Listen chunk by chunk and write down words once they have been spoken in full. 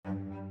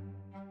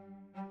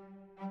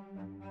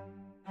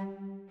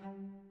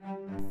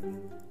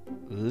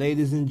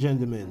Ladies and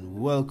gentlemen,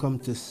 welcome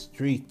to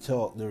Street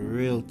Talk, the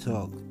real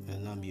talk,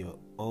 and I'm your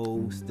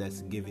host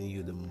that's giving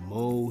you the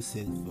most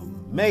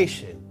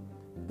information.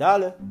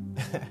 Dollar.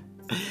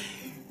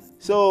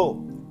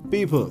 So,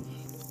 people,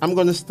 I'm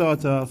gonna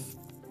start off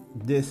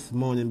this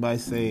morning by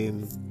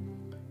saying,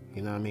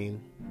 you know what I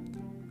mean?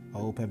 I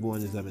hope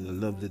everyone is having a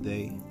lovely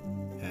day,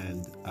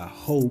 and I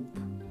hope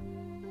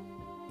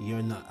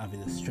you're not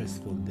having a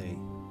stressful day.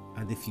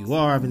 And if you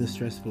are having a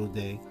stressful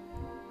day,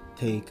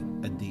 take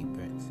a deep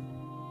breath.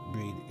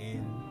 Breathe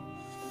in,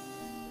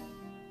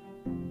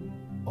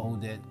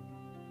 hold it,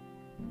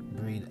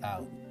 breathe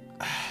out,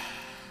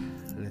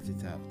 let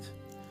it out.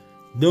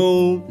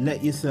 Don't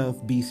let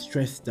yourself be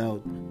stressed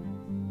out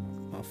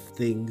of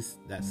things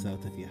that's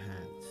out of your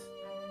hands.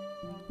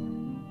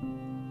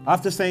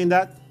 After saying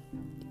that,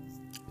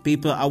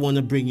 people, I want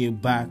to bring you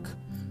back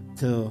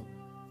to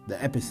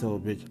the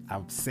episode which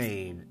I've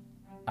said,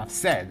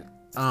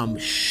 I'm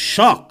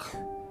shocked.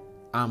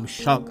 I'm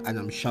shocked.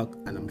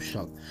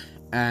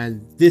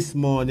 And this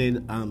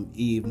morning, I'm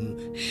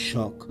even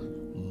shocked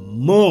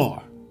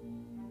more.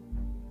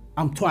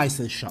 I'm twice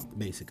as shocked,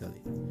 basically.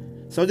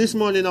 So this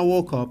morning, I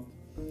woke up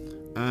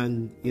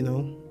and,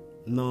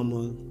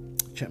 normal,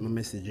 check my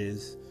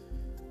messages.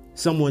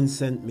 Someone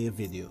sent me a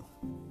video.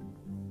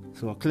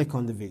 So I click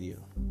on the video.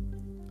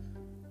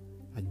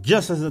 And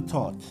just as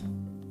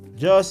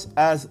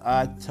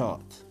I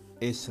thought,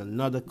 it's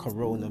another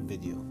Corona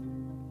video.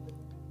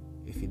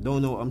 If you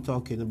don't know what I'm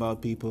talking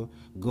about, people,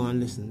 go and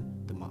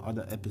listen to my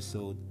other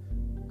episode,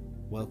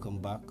 Welcome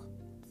Back,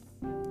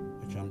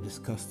 which I'm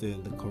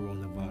discussing the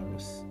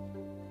coronavirus,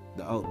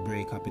 the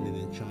outbreak happening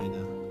in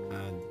China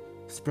and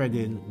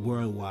spreading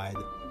worldwide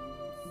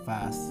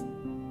fast.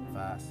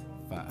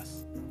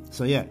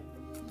 So yeah.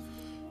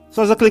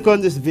 So as I click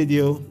on this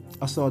video,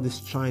 I saw this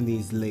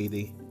Chinese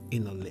lady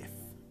in a lift.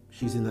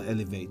 She's in an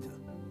elevator.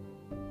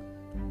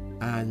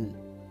 And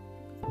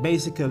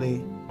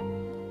basically,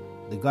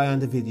 the guy on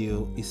the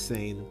video is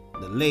saying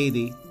the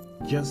lady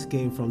just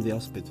came from the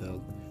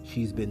hospital.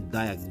 She's been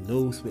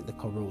diagnosed with the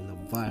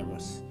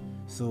coronavirus.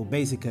 So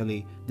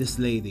basically, this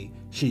lady,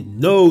 she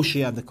knows she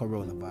had the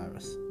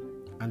coronavirus.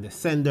 And they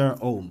send her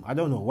home. I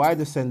don't know why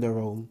they send her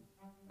home.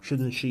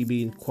 Shouldn't she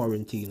be in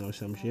quarantine or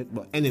some shit?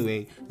 But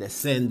anyway, they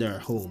send her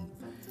home.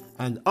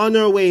 And on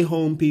her way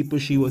home, people,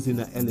 she was in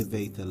an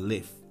elevator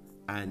lift.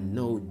 And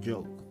no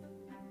joke.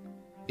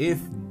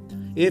 If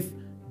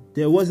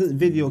there wasn't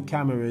video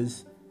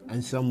cameras,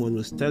 and someone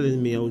was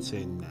telling me, I would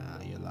say, nah,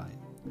 you're lying.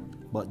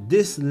 But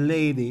this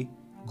lady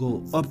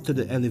go up to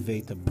the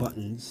elevator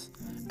buttons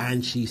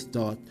and she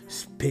start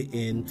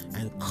spitting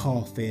and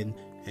coughing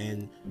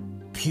and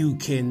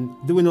puking,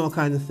 doing all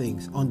kinds of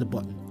things on the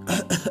button.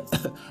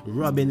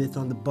 Rubbing it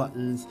on the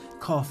buttons,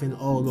 coughing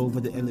all over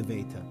the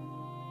elevator.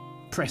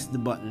 Press the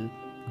button,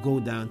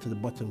 go down to the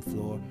bottom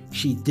floor.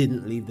 She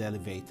didn't leave the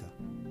elevator.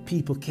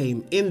 People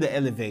came in the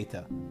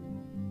elevator.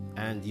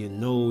 And you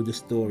know the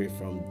story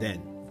from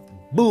then.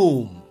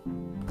 Boom!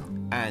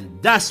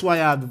 And that's why I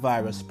have the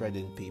virus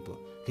spreading, people.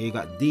 Okay, you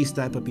got these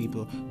type of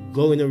people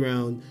going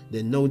around,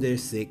 they know they're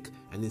sick,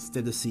 and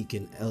instead of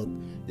seeking help,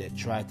 they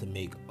try to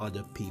make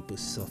other people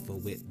suffer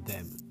with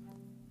them.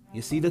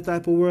 You see the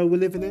type of world we're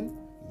living in?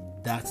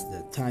 That's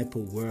the type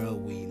of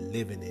world we're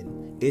living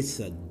in. It's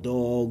a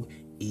dog-eat-dog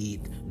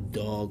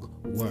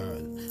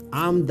world.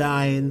 I'm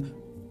dying,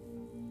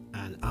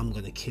 and I'm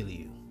gonna kill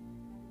you.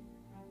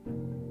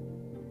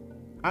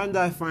 And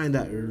I find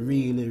that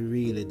really,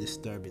 really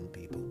disturbing,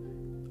 people.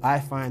 I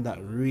find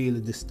that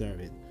really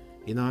disturbing.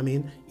 You know what I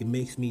mean? It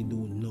makes me do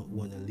not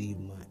want to leave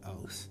my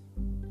house.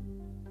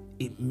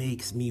 It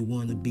makes me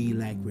want to be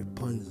like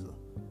Rapunzel.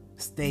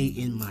 Stay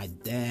in my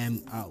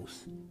damn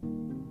house.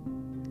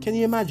 Can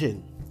you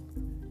imagine?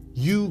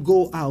 You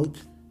go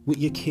out with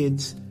your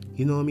kids,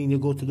 you know what I mean? You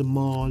go to the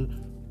mall,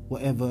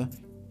 whatever.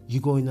 You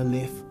go in a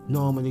lift,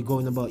 normally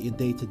going about your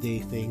day-to-day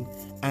thing,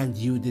 and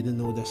you didn't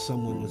know that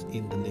someone was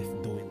in the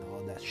lift doing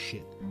that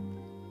shit.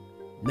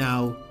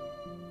 Now,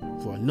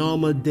 for a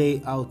normal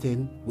day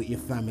outing with your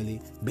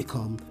family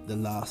become the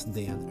last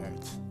day on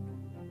earth.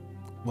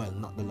 Well,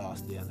 not the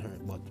last day on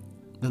earth, but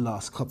the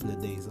last couple of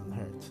days on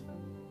earth.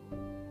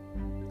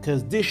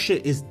 Because this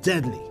shit is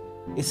deadly.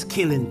 It's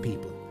killing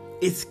people.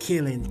 It's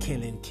killing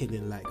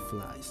like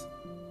flies.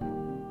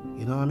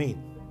 You know what I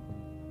mean?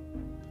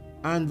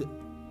 And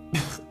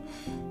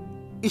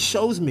it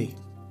shows me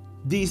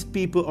these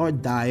people are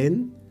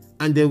dying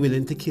and they're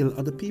willing to kill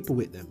other people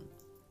with them.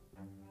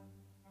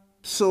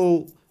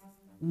 So,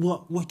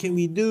 what can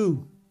we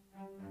do?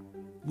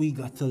 We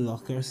got to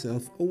lock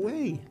ourselves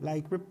away,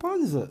 like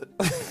Rapunzel.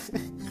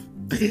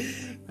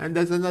 And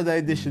that's another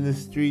edition of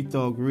Street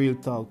Talk, Real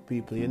Talk,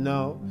 people. You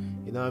know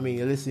what I mean?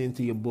 You're listening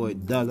to your boy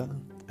Dollar,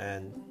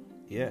 and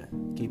yeah,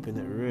 keeping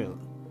it real.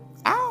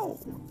 Ow!